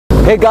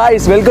Hey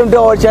guys, welcome to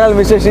our channel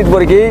Mr. Street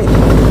Porky.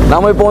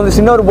 நம்ம இப்போ வந்து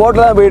சின்ன ஒரு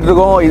போட்ல தான் போயிட்டு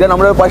இருக்கோம். இத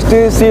நம்மளோட ஃபர்ஸ்ட்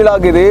சீ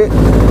லாக் இது.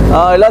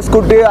 எல்லா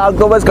ஸ்குட்,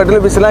 ஆக்டோபஸ்,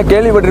 கட்டல்ஃபிஷ் எல்லாம்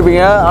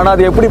கேள்விப்பட்டிருப்பீங்க. ஆனா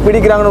அது எப்படி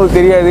பிடிக்கறாங்கன்னு உங்களுக்கு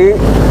தெரியாது.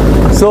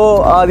 சோ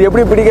அது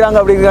எப்படி பிடிக்கறாங்க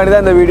அப்படிங்கறது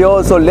தான் இந்த video.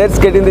 So let's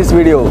get in this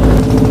video.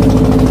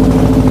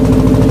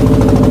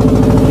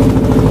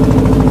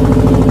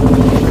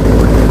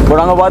 இப்போ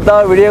நாங்கள் பார்த்தா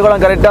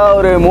விடியோக்கெல்லாம் கரெக்டாக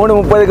ஒரு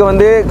 3:30க்கு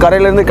வந்து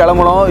கரையிலேருந்து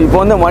கிளம்பணும். இப்போ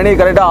வந்து மணி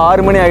கரெக்டாக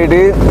 6 மணி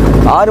ஆகிட்டு.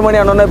 6 மணி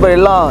ஆனோடனே இப்போ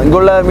எல்லாம் இங்கே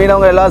உள்ள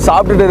மீனவங்க எல்லாம்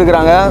சாப்பிட்டுட்டு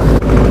இருக்கிறாங்க.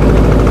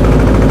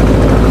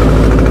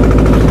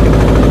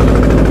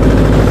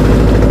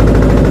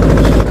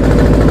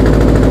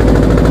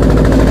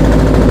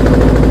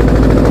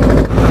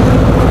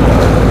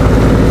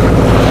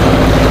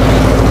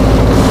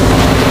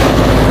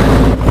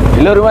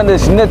 எல்லோருமே அந்த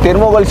சின்ன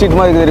தெர்மோகால் ஷீட்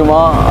மாதிரி இருக்குது தெரியுமா,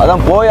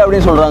 அதான் போய்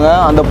அப்படின்னு சொல்கிறாங்க.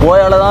 அந்த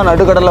போயால் தான்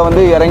நடுக்கடலில்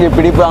வந்து இறங்கி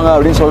பிடிப்பாங்க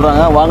அப்படின்னு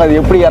சொல்கிறாங்க. வாங்க அது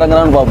எப்படி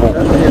இறங்குறான்னு பார்ப்போம்.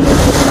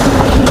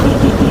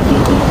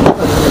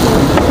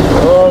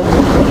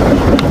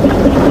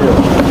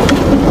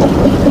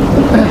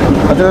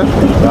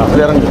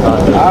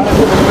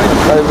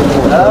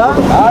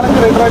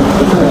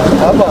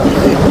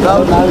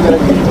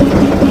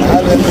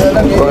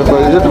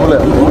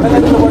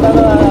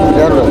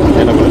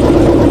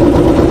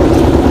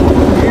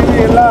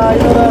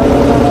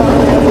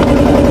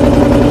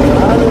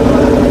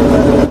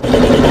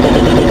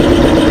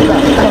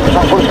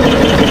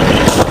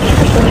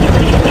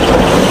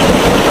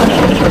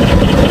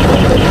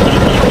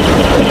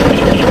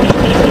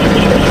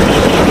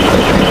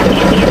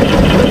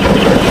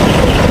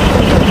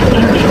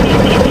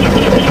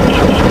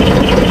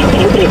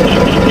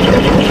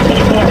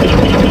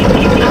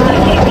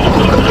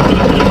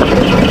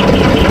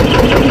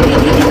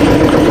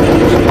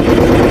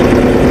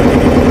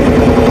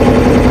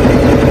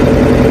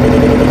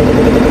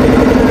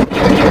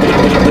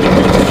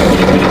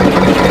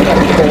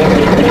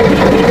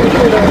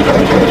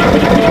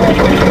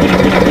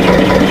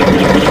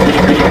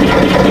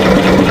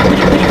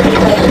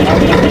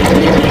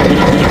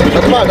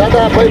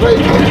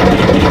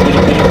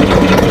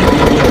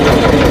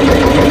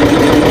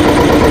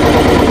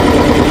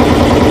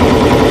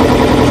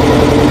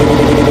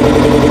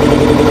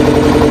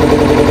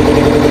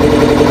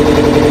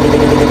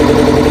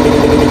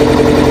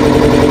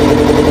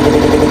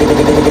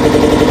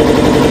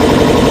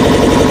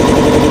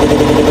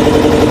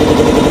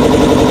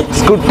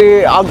 ஸ்குட்டு,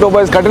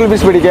 ஆக்டோபஸ்,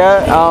 கட்டல்ஃபிஷ் பிடிக்க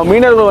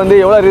மீனவர்கள் வந்து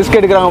எவ்வளோ ரிஸ்க்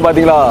எடுக்கிறாங்க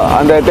பார்த்தீங்களா.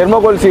 அந்த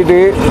தெர்மோகால் ஷீட்டு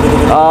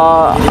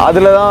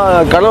அதில் தான்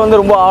கடல் வந்து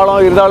ரொம்ப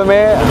ஆழம் இருந்தாலுமே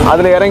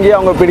அதில் இறங்கி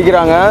அவங்க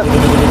பிடிக்கிறாங்க.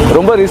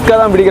 ரொம்ப ரிஸ்க்காக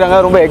தான் பிடிக்கிறாங்க.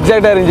 ரொம்ப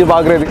எக்ஸைட்டாக இருந்துச்சு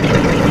பார்க்குறது.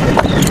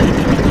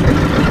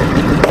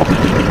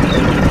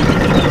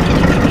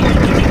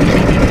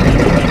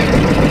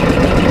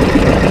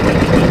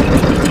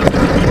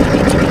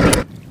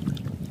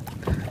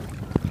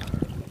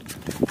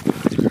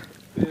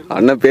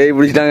 அண்ணன் பேய்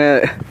பிடிச்சிட்டாங்க.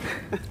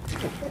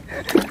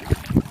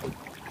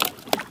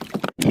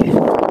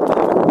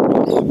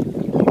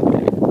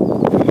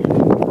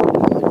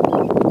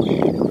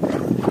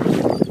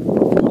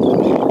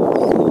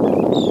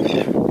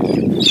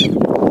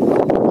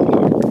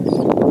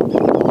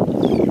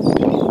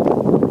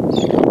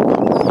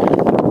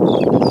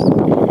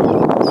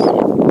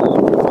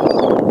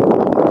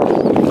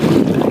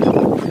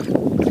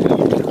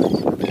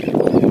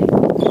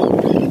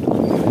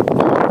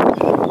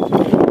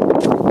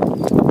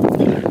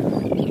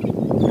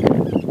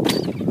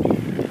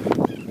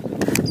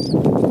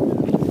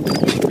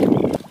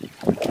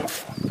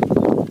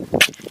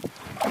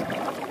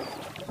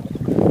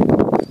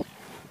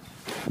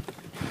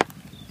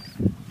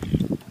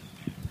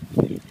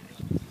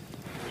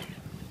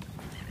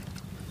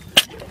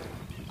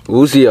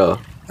 ஊசியா?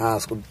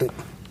 ஸ்குட்டு.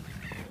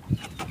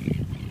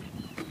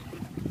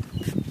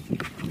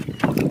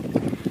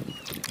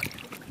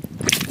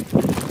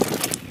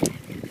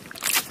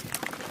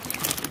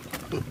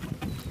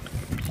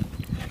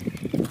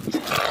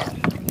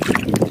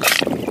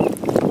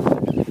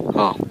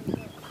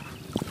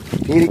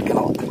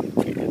 இருக்கணும்.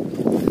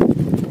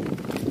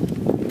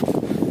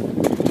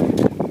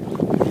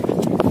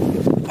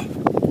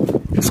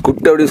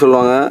 ஸ்குட் அப்படின்னு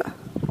சொல்லுவாங்க.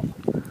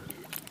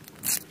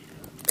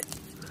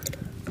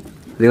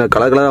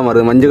 கலர் கலராக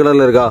மாறுது. மஞ்சள்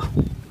கலரில் இருக்கா?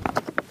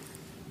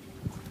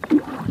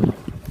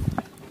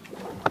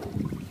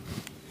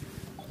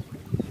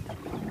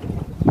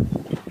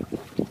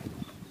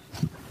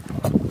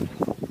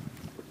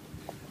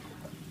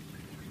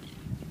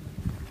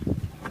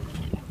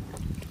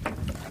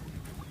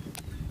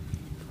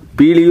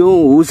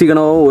 பீலியும் ஊசி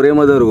கனவாவும் ஒரே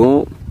மாதிரி தான்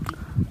இருக்கும்.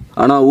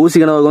 ஆனால் ஊசி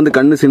கனவாவுக்கு வந்து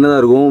கண்ணு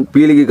சின்னதாக இருக்கும்,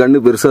 பீலிக்கு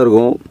கண்ணு பெருசாக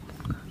இருக்கும்.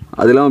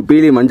 அது இல்லாமல்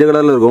பீலி மஞ்சள்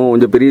கலரில் இருக்கும்,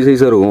 கொஞ்சம் பெரிய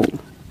சைஸாக இருக்கும்.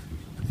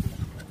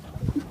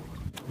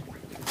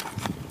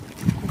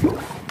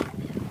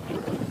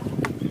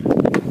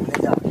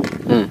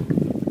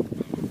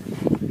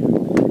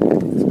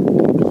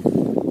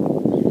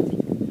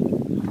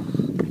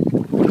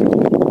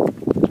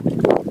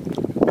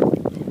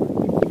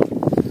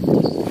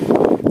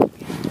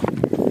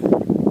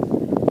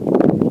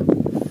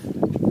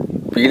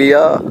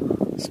 பீலியா?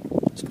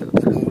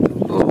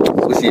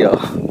 ஊசியா?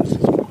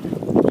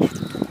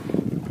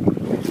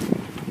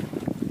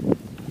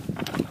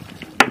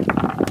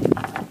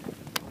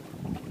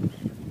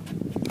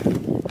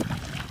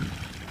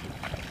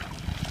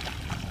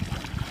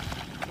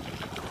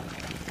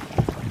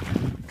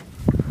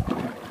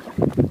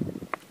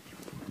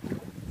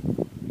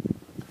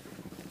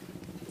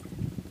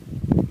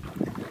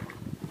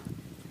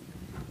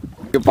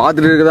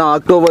 பார்த்துட்டு இருக்குதான்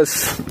ஆக்டோபஸ்.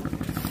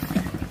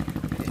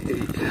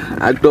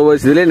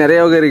 ஆக்டோபஸ் இதுலேயே நிறைய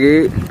வகை இருக்கு.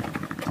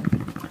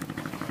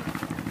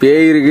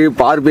 பேய் இருக்கு,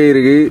 பார் பேய்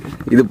இருக்கு.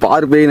 இது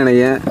பார் பேய்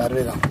நினைக்கிறேன்.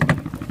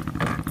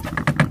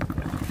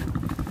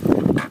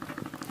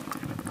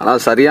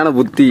 ஆனால் சரியான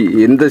புத்தி,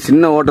 எந்த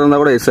சின்ன ஓட்டம்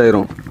இருந்தால் கூட எஸ்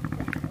ஆயிரும்.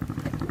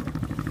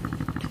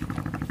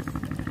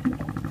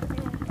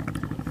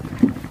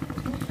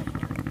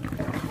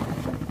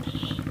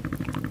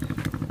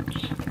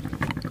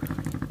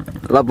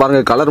 அதான்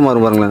பாருங்க, கலர்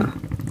மாறும் பாருங்களேன்.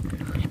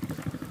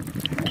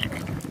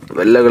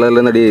 வெள்ளை கலர்ல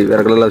இருந்து அடி வேற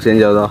கலர்ல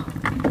சேஞ்ச் ஆகுதா?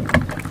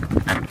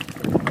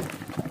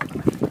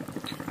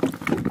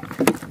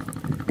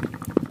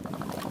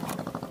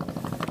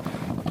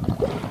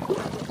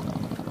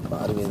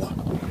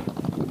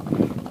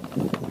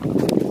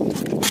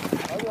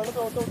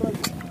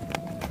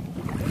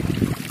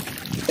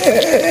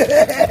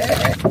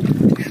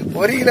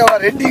 ஒரு கிலோவா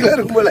 2 கிலோ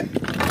இருக்கும் போல.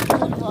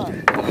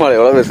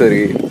 எவ்வளவு பெருசா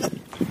இருக்கு.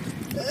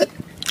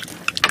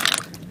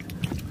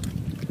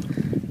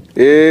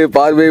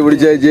 பார்வை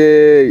பிடிச்சாச்சு.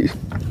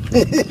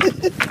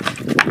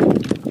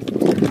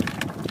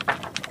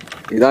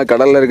 இதான்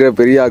கடல்ல இருக்கிற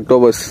பெரிய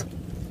ஆக்டோபஸ்.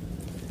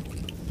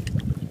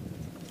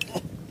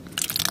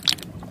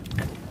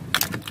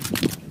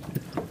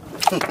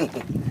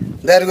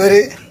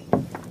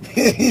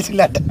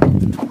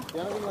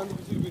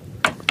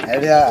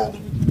 அப்படியா?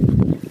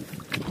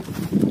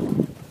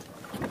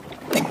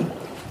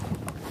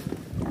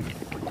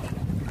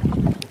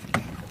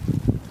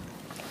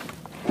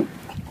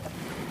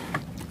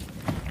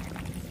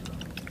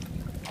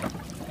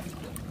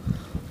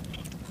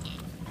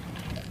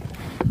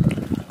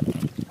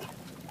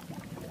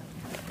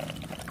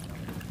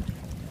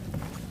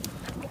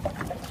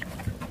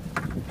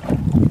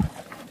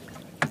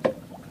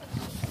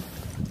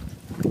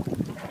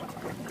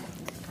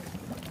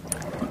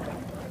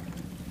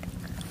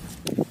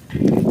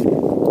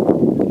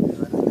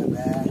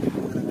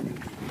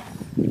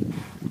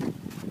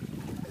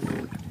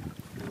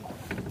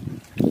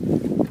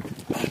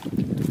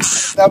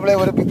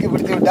 ஒரு பிக்கு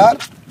பிடித்து விட்டார்.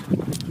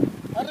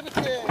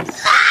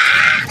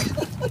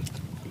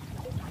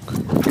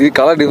 இது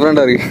கலர்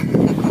டிஃபரெண்டா இருக்கு.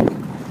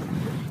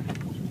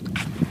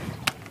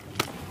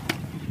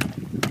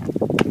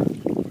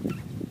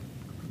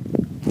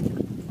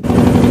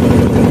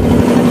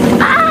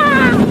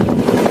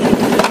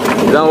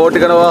 இதான்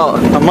ஓட்டுக்கணவா?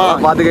 அம்மா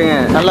பாத்துக்கங்க,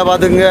 நல்லா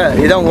பாத்துக்கங்க.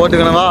 இதான்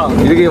ஓட்டுக்கணவா.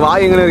 இதுக்கு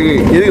வாய் எங்க இருக்கு?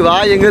 இதுக்கு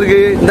வாய் எங்க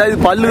இருக்கு? இந்த இது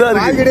பல்லு தான்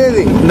இருக்கு.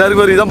 கிடையாது, இந்த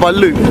இருக்கு ஒரு இதான்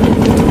பல்லு.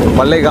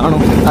 பல்லை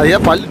காணும். அது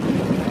ஏன் பல்லு?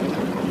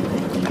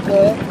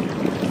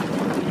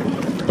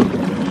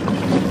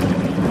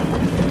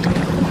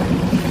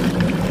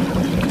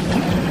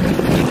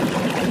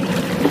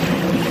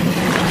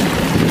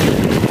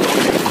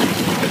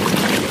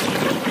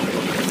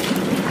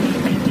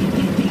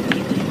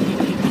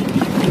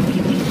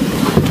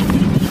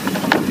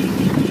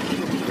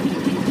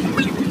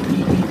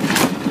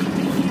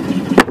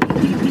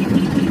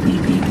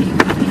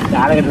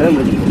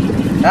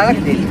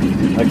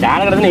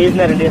 சாலக்கட்டை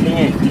ஈஸியா 2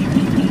 கட்டிங்க.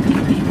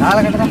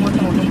 சாலக்கட்டை தான் போட்டு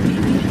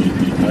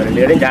 2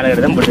 கடையும்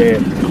சாலக்கட்டை தான் போட்டு.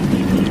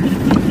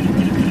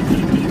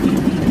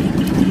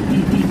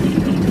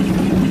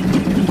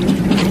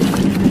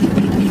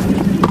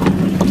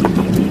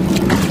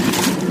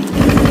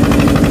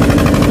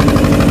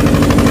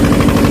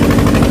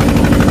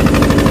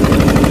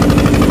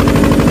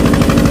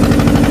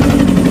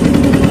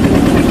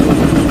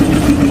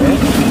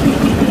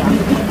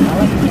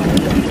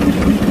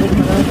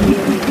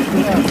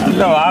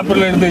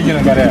 வாப்பரில் எடுத்து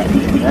வைக்கணும் கரையா.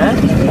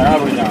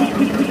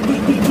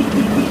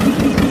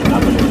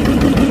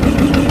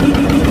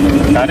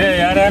 கரையா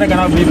யார் யாரும்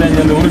கணா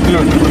பிடிக்கிறாங்க. அந்த 1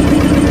 கிலோ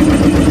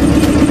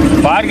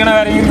பார்க்கணும்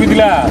வேற எங்க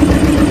இருக்குதுல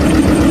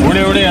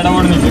உடைய உடைய இடம்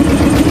ஓடு நிற்கும்.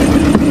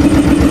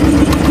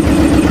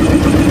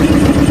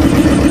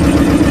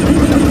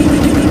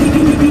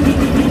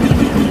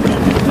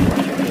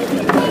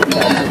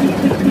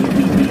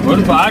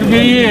 ஒரு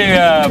பார்க்கை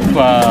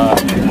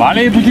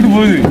வலையை பிடிச்சிட்டு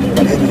போகுது.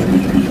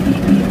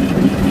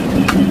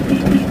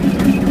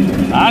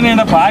 நான்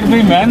என்ன பார்வை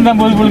மேந்தான்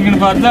போது பொழுதுன்னு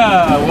பார்த்தா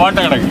ஓட்ட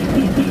கிடக்கு.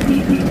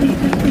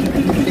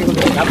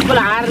 கப்பல்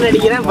ஆறு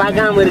அடிக்கிறேன்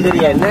பார்க்காம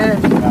இருக்கிறியா? என்ன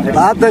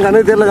பார்த்த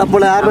கணக்கு தெரியல.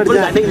 கப்பல் ஆறு அடிச்சு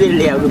கணக்கு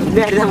தெரியலையா?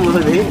 பின்னாடி தான்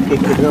போகுது.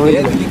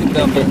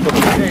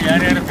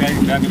 யார் யாரும்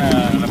பேசிட்டாங்கன்னா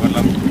நல்லா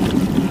பண்ணலாம்.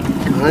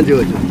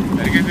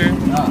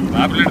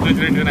 மாப்பிள்ளை எடுத்து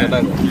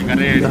வச்சுருக்கேன்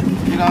கரையாயிடும்.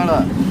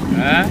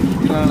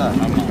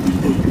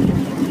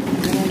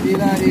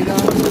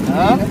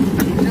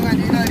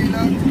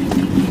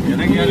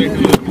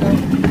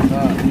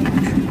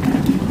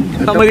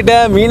 நம்ம கிட்ட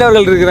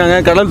மீனவர்கள் இருக்கிறாங்க,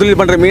 கடல் தொழில்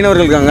பண்ற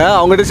மீனவர்கள் இருக்காங்க.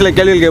 அவங்ககிட்ட சில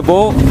கேள்விகள்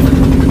கேட்போம்.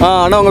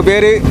 அண்ணா உங்க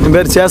பேரு? என்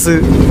பேர் சேசு.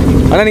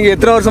 அண்ணா நீங்க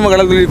எத்தனை வருஷமா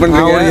கடல் தொழில்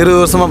பண்றீங்க? 20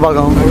 வருஷமா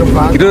பார்க்கணும்.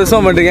 20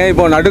 வருஷமா பண்றீங்க.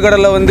 இப்போ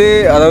நடுக்கடல்ல வந்து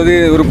அதாவது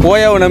ஒரு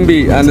போயாவை நம்பி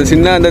அந்த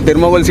சின்ன அந்த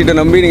தெர்மோகோல் சீட்டை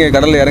நம்பி நீங்க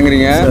கடல்ல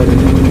இறங்குறீங்க.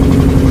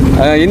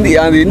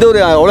 இந்த ஒரு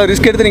அவ்வளோ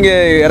ரிஸ்க் எடுத்து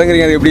நீங்கள்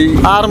இறங்குறீங்க, அது எப்படி?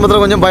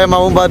 ஆரம்பத்தில் கொஞ்சம்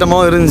பயமாகவும்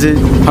பதட்டமாகவும் இருந்துச்சு.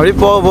 அப்படி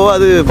போக போக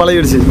அது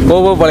பழகிடுச்சு.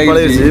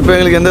 பழகிடுச்சு. இப்போ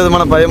எங்களுக்கு எந்த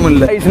விதமான பயமும்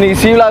இல்லை. இன்னைக்கு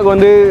சீவ்லாக்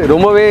வந்து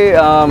ரொம்பவே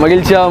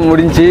மகிழ்ச்சியாக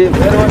முடிஞ்சு.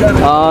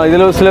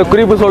 இதில் சில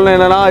குறிப்பு சொல்லணும்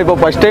என்னென்னா, இப்போ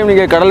ஃபஸ்ட் டைம்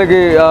நீங்கள்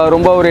கடலுக்கு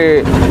ரொம்ப ஒரு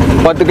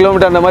 10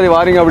 கிலோமீட்டர் அந்த மாதிரி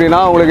வாரீங்க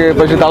அப்படின்னா உங்களுக்கு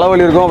ஃபஸ்ட்டு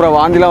தலைவலி இருக்கும், அப்புறம்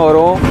வாந்திலாம்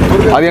வரும்.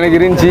 அது எனக்கு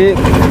இருந்துச்சு.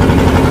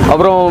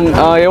 அப்புறம்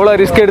எவ்வளோ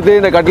ரிஸ்க் எடுத்து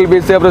இந்த கட்டில்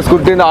பீஸ், அப்புறம்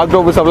ஸ்குட்டு, இந்த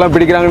ஆக்டோபஸ் அப்படிலாம்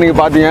பிடிக்கிறாங்கன்னு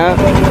நீங்கள் பார்த்தீங்க.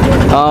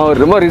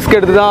 ரொம்ப ரிஸ்க்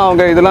எடுத்து தான்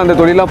அவங்க இதெல்லாம் அந்த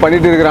தொழிலாம்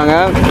பண்ணிட்டு இருக்கிறாங்க.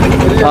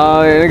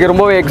 எனக்கு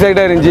ரொம்பவே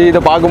எக்ஸைட்டாக இருந்துச்சு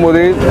இதை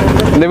பார்க்கும்போது.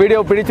 இந்த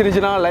வீடியோ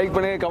பிடிச்சிருந்துச்சுன்னா லைக்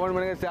பண்ணுங்கள், கமெண்ட்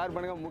பண்ணுங்கள், ஷேர்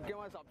பண்ணுங்கள்.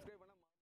 முக்கியமாக